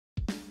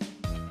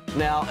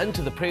Now,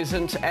 into the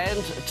present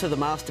and to the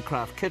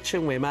Mastercraft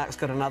kitchen, where Mark's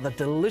got another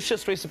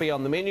delicious recipe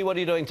on the menu. What are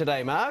you doing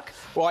today, Mark?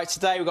 Right,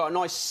 today we've got a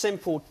nice,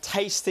 simple,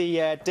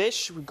 tasty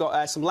dish. We've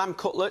got some lamb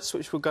cutlets,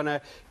 which we're going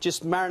to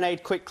just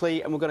marinate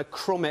quickly, and we're going to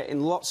crumb it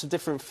in lots of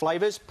different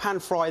flavours,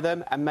 pan-fry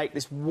them, and make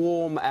this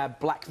warm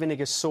black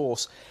vinegar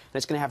sauce. And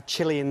it's going to have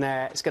chilli in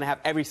there. It's going to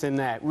have everything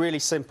there. Really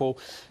simple.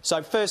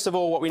 So, first of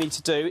all, what we need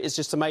to do is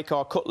just to make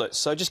our cutlets.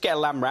 So, just get a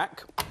lamb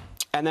rack,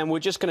 and then we're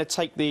just going to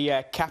take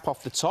the cap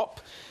off the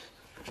top,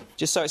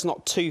 just so it's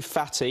not too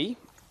fatty.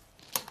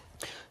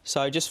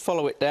 So just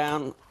follow it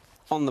down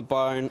on the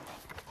bone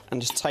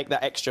and just take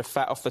that extra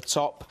fat off the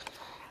top,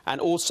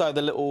 and also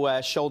the little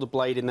shoulder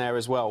blade in there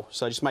as well.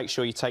 So just make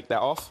sure you take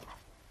that off,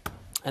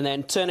 and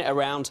then turn it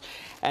around,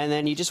 and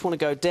then you just want to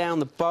go down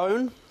the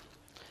bone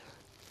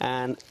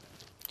and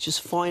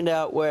just find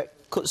out where it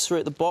cuts through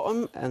at the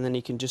bottom, and then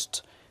you can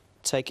just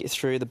take it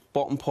through the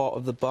bottom part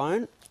of the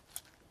bone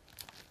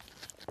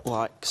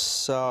like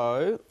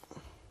so.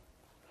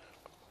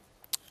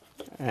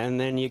 And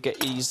then you get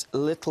these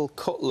little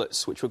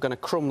cutlets, which we're going to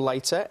crumb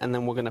later, and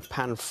then we're going to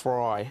pan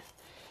fry.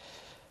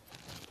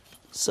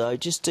 So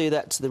just do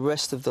that to the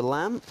rest of the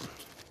lamb,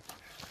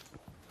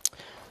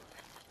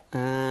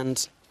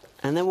 and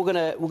then we're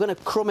going to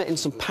crumb it in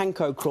some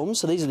panko crumbs.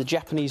 So these are the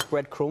Japanese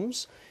bread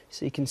crumbs.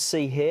 So you can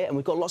see here, and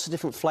we've got lots of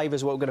different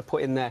flavours what we're going to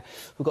put in there.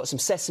 We've got some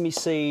sesame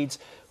seeds,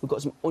 we've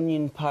got some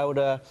onion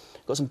powder,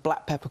 we've got some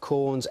black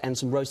peppercorns and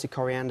some roasted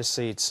coriander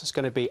seeds. It's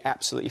going to be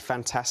absolutely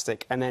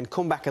fantastic. And then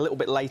come back a little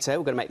bit later,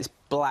 we're going to make this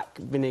black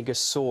vinegar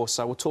sauce.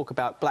 So we'll talk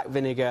about black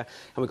vinegar,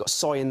 and we've got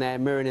soy in there,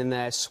 mirin in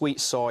there, sweet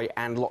soy,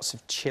 and lots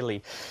of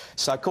chilli.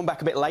 So come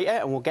back a bit later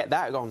and we'll get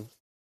that on.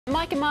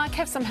 Mike and Mark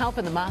have some help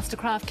in the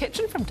Mastercraft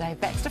kitchen from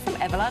Dave Baxter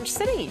from Avalanche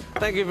City.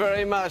 Thank you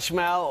very much,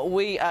 Mal.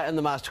 We are in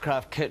the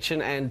Mastercraft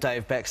kitchen and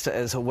Dave Baxter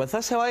is with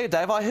us. How are you,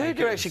 Dave? I heard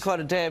you're actually quite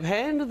a dab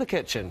hand in the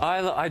kitchen.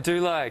 I do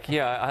like,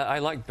 I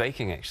like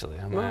baking, actually.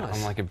 I'm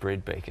like a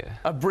bread baker.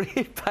 A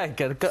bread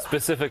baker?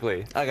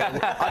 Specifically. OK,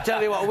 I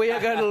tell you what, we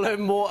are going to learn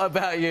more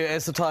about you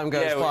as the time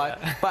goes by.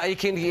 But are you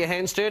keen to get your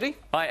hands dirty?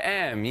 I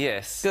am,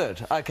 yes.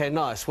 Good. OK,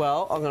 nice.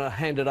 Well, I'm going to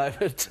hand it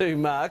over to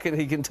Mark and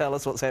he can tell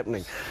us what's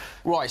happening.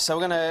 Right, so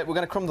we're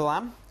going to crumb the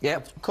lamb.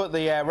 Yep. Cut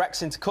the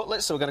racks into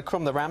cutlets, so we're going to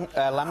crumb the lamb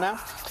now.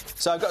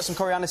 So I've got some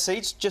coriander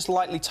seeds, just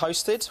lightly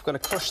toasted. We're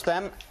going to crush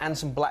them, and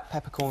some black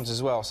peppercorns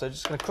as well. So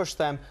just going to crush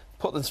them,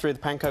 put them through the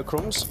panko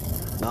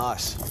crumbs.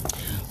 Nice.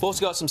 We've also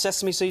got some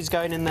sesame seeds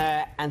going in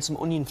there, and some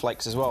onion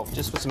flakes as well,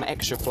 just for some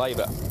extra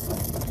flavour.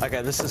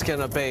 OK, this is going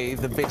to be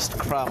the best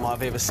crumb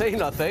I've ever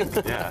seen, I think.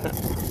 Yeah.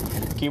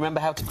 Can you remember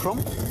how to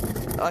crumb?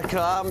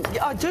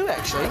 Yeah, I do,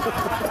 actually.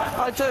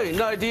 I do.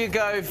 No, do you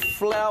go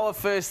flour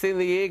first, then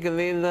the egg, and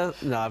then the...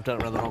 No, I've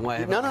done it the wrong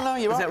way. No,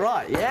 you're right. Is that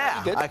right?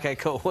 Yeah. Good. OK,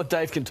 cool. Well,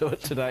 Dave can do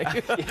it today.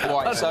 Right,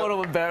 I don't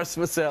want to embarrass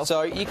myself.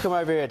 So you come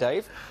over here,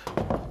 Dave.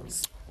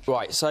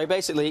 Right, so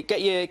basically,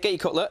 get your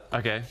cutlet.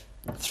 OK.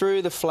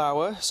 Through the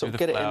flour, sort of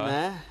get it in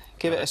there.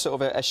 Give it a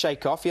sort of a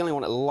shake off. You only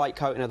want a light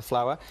coating of the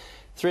flour.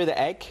 Through the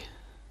egg.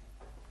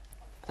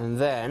 And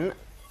then...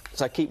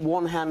 So keep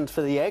one hand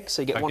for the egg,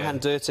 so you get one hand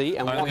dirty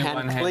and Only one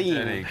hand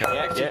clean.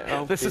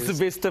 This is the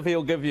best tip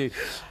he'll give you.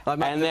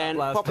 And then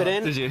pop it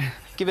in. Did you?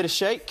 Give it a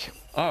shake.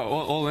 Oh,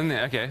 all in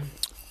there, OK.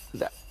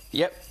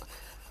 Yep.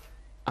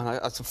 And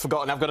I've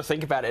forgotten, I've got to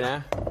think about it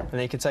now. And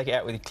then you can take it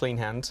out with your clean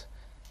hand.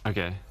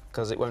 OK.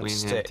 Because it won't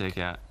stick. Hand, take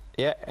out.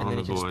 Yeah, and then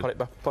you can just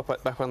pop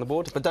it back on the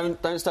board. But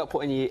don't start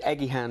putting your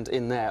eggy hand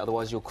in there,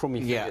 otherwise you'll crumb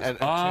your fingers. Yeah, it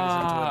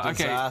turns into a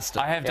disaster.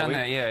 I have done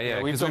that, yeah.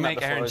 We've Because we make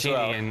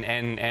arancini,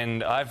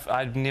 and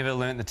I've never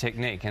learnt the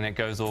technique, and it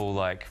goes all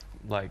like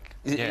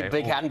a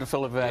big hand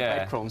full of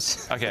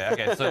breadcrumbs.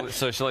 OK.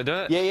 So shall I do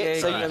it? Yeah.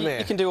 So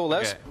you can do all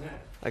those.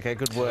 OK,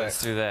 good work.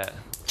 Let's do that.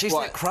 Geez,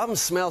 that crumb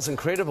smells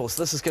incredible.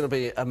 So this is going to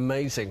be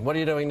amazing. What are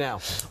you doing now?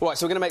 Right,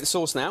 so we're going to make the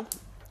sauce now.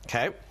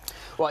 OK.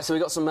 Right, so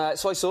we've got some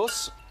soy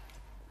sauce.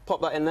 Pop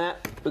that in there.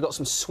 We've got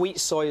some sweet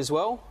soy as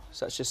well.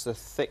 So that's just a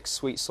thick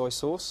sweet soy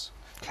sauce.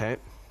 OK.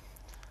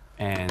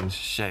 And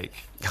shake.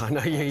 I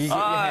know you get your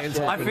hands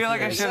I feel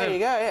like I should have... There you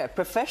go, yeah.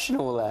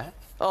 Professional there.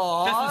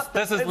 Oh,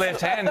 this is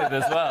left-handed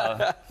as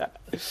well.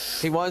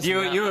 He was.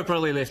 You were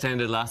probably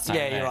left-handed last time.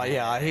 Yeah, you're right.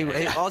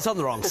 Yeah, I was on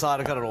the wrong side.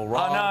 I got it all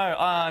wrong.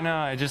 Oh no!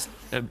 I just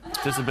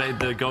disobeyed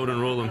the golden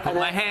rule and put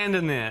my hand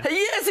in there.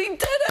 Yes, he did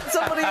it.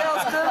 Somebody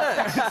else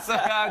did it. It's so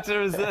hard to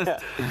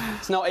resist.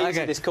 It's not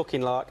easy, this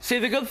cooking, like. See,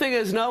 the good thing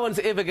is no one's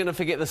ever going to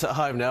forget this at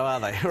home now,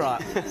 are they?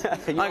 Right. You're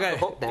off the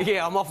hook now.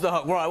 Yeah, I'm off the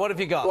hook. Right, what have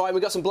you got? Right,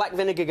 we've got some black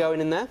vinegar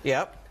going in there.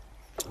 Yep.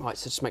 Right,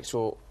 so just make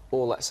sure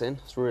all that's in.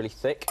 It's really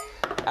thick.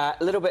 A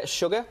little bit of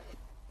sugar.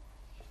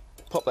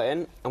 Pop that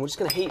in, and we're just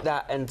going to heat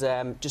that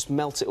and just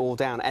melt it all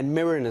down. And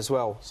mirin as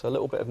well, so a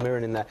little bit of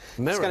mirin in there.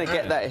 Just going to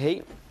get that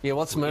heat. Yeah,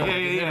 what's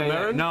mirin? Yeah.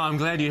 Mirin? No, I'm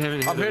glad you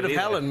haven't. I've heard of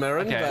Helen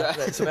Mirren, but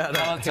that's about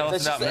it. Tell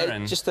us about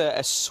mirin. Just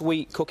a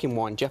sweet cooking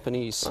wine,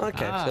 Japanese. OK.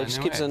 So it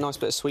just gives it a nice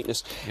bit of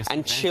sweetness.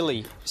 And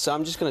chilli. So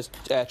I'm just going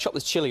to chop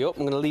this chilli up.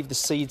 I'm going to leave the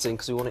seeds in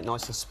because we want it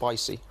nice and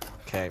spicy.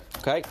 Okay.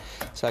 Okay,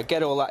 so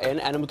get all that in,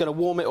 and I'm going to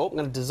warm it up. I'm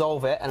going to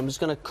dissolve it, and I'm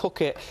just going to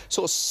cook it,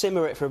 sort of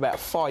simmer it for about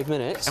 5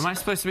 minutes. Am I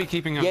supposed to be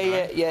keeping up?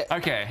 Yeah.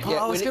 Okay. Yeah,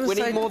 I was we gonna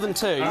say- need more than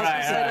 2.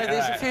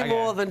 There's a few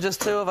more than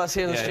just 2 of us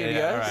here in the Yeah, studio.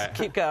 yeah, all right.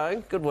 Keep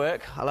going. Good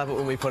work. I love it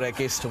when we put our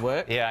guests to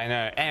work. Yeah, I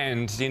know.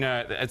 And, you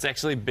know, it's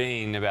actually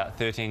been about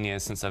 13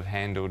 years since I've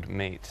handled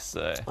meat,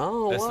 so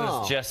Oh, this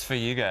wow. is just for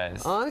you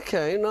guys.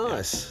 Okay,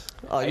 nice.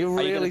 Oh, you're Are you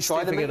really gonna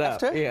try the stepping meat it up.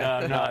 after?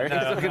 Yeah. No. He's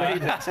not going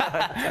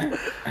to eat it.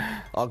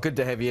 Oh, good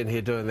to have you in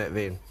here doing that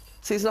then.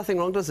 See, there's nothing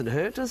wrong. Doesn't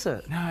hurt, does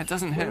it? No, it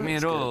doesn't hurt me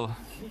at that's all.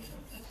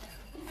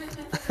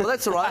 Well,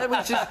 that's all right.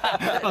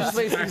 That just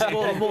means there's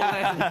more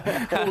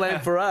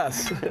land for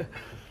us.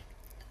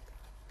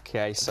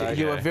 Okay, so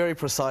You are very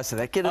precise at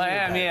that. Get in I there,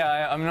 am, Dave.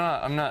 yeah.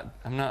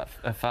 I'm not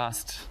a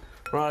fast.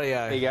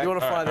 Rightio. There you go. You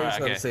want to fry All right,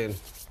 these ones okay. in?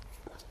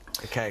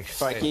 Okay.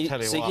 right, Tell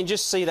you so you what. can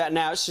just see that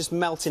now. It's just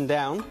melting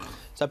down.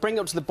 So bring it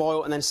up to the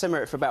boil and then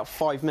simmer it for about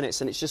 5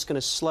 minutes, and it's just going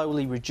to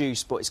slowly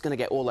reduce, but it's going to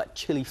get all that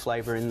chili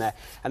flavour in there.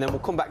 And then we'll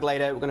come back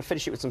later. We're going to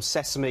finish it with some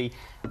sesame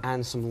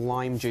and some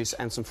lime juice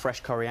and some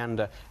fresh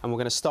coriander. And we're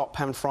going to start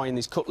pan frying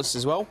these cutlets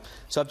as well.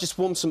 So I've just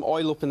warmed some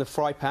oil up in the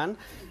fry pan.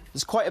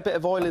 There's quite a bit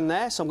of oil in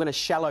there, so I'm going to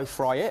shallow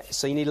fry it.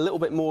 So you need a little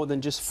bit more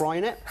than just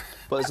frying it,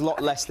 but there's a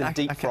lot less than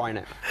deep frying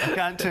it. I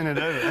can't turn it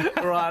over.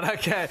 Right,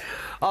 OK.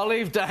 I'll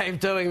leave Dave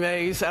doing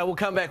these. We'll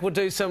come back. We'll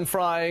do some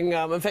frying.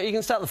 In fact, you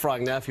can start the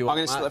frying now if you want.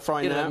 I'm gonna start Mark. the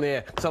frying Get now. in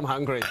there, because I'm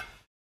hungry.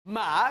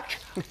 Mark,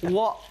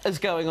 what is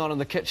going on in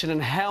the kitchen and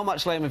how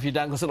much lamb have you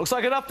done? Because it looks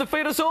like enough to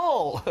feed us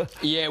all.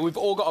 Yeah, we've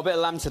all got a bit of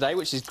lamb today,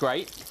 which is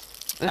great.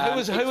 Who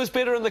was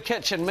better in the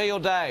kitchen, me or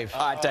Dave?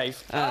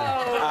 Dave.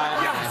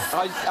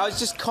 I was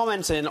just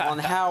commenting on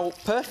how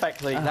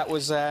perfectly that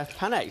was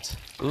panade.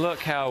 Look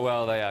how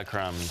well they are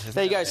crumbed. Isn't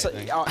There you that go. So,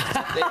 amazing?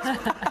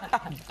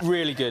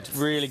 it's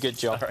really good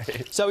job.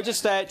 Sorry. So we're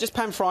just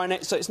pan frying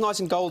it, so it's nice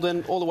and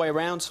golden all the way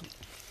around.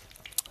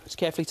 Just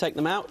carefully take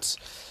them out,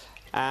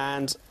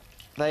 and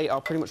they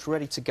are pretty much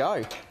ready to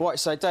go. Right,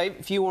 so Dave,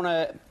 if you want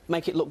to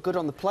make it look good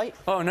on the plate,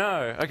 Oh,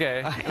 no.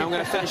 OK. and I'm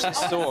going to finish this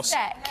sauce.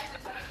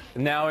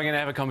 Now we're going to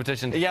have a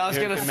competition. Yeah, I was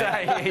Who going to can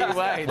say, you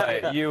wait.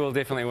 Wait, you will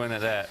definitely win at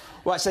that.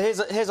 Right, so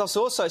here's our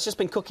sauce. So it's just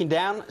been cooking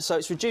down. So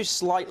it's reduced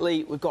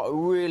slightly. We've got a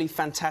really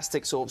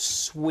fantastic sort of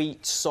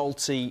sweet,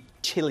 salty,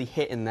 chili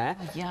hit in there.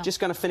 Oh, yum.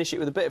 Just going to finish it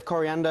with a bit of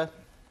coriander.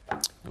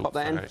 Pop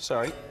that in.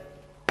 sorry. Sorry.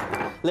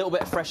 A little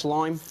bit of fresh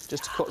lime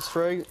just to cut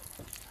through.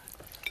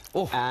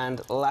 Oh.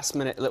 And last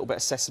minute, a little bit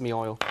of sesame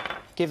oil.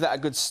 Give that a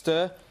good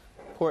stir.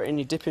 Pour it in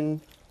your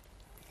dipping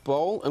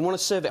bowl. And want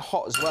to serve it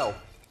hot as well.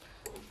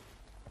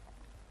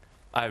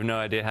 I have no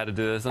idea how to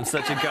do this. I'm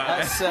such a guy.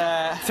 Let's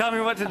Tell me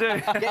what to do.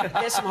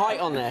 get some height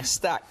on there.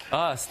 Stack.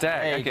 Oh,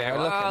 stack. There you Okay.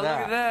 go, look at Wow, that.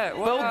 Look at that.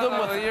 Build them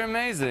Wow, with- You're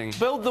amazing.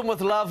 Build them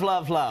with love,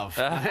 love, love.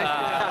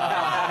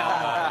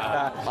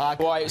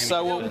 Right,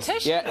 so we'll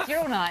Competition. You're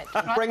all night.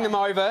 bring them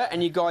over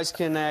and you guys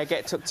can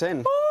get tucked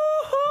in.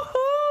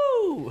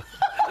 Woo-hoo-hoo.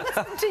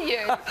 to you.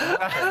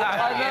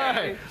 I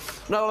know.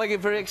 No, I get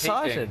very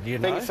excited, you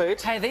know. Finger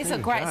food. Hey, these are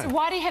great. So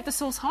why do you have the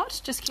sauce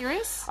hot? Just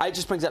curious. It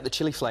just brings out the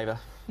chili flavour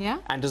Yeah?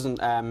 and doesn't,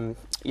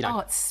 you know, Oh,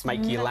 it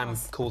make your lamb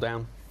smells. cool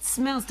down. It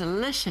smells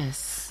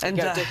delicious. And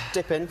Go,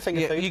 dip in,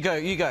 finger yeah, food.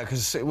 you go,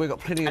 because we've got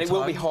plenty And of it time.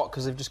 will be hot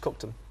because they've just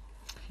cooked them.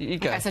 You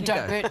go. Okay, so you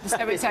don't go. burn. So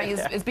what it's saying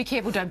is be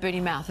careful, don't burn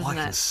your mouth, isn't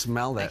I it? can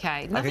smell that.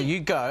 Okay, Okay, nothing-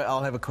 you go.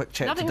 I'll have a quick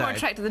chat Nothing to more Dave.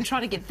 attractive than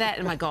trying to get that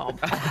in my gob.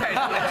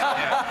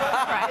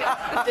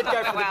 Did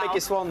go for the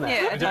biggest one there.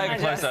 Yeah, We're doing I a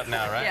close-up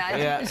now, right? Yeah,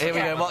 Yeah, here we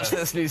go. Watch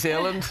this, New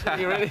Zealand.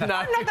 You ready? No.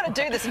 I'm not going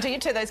to do this until you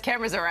turn those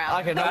cameras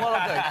around. Okay, now what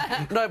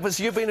I'll do. No, but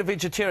you've been a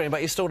vegetarian,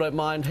 but you still don't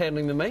mind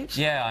handling the meat?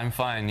 Yeah, I'm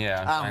fine.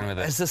 Yeah, I'm fine with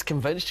it. Has this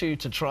convinced you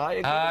to try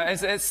again?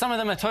 It's some of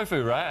them are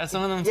tofu, right?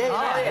 Some of them.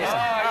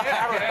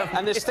 Yeah.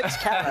 And there's sticks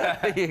carrot.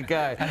 There you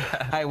go.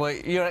 Hey, well,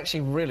 you're actually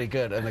really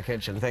good in the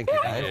kitchen. Thank you,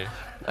 Dave. you.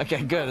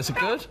 Okay, good. Is it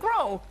good?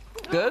 Growl.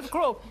 Good?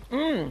 Growl.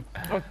 Mmm.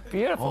 Oh,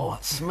 beautiful. Oh,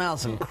 it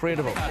smells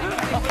incredible.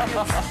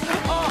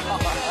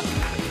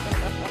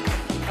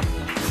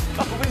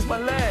 Oh, where's my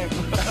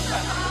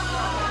leg?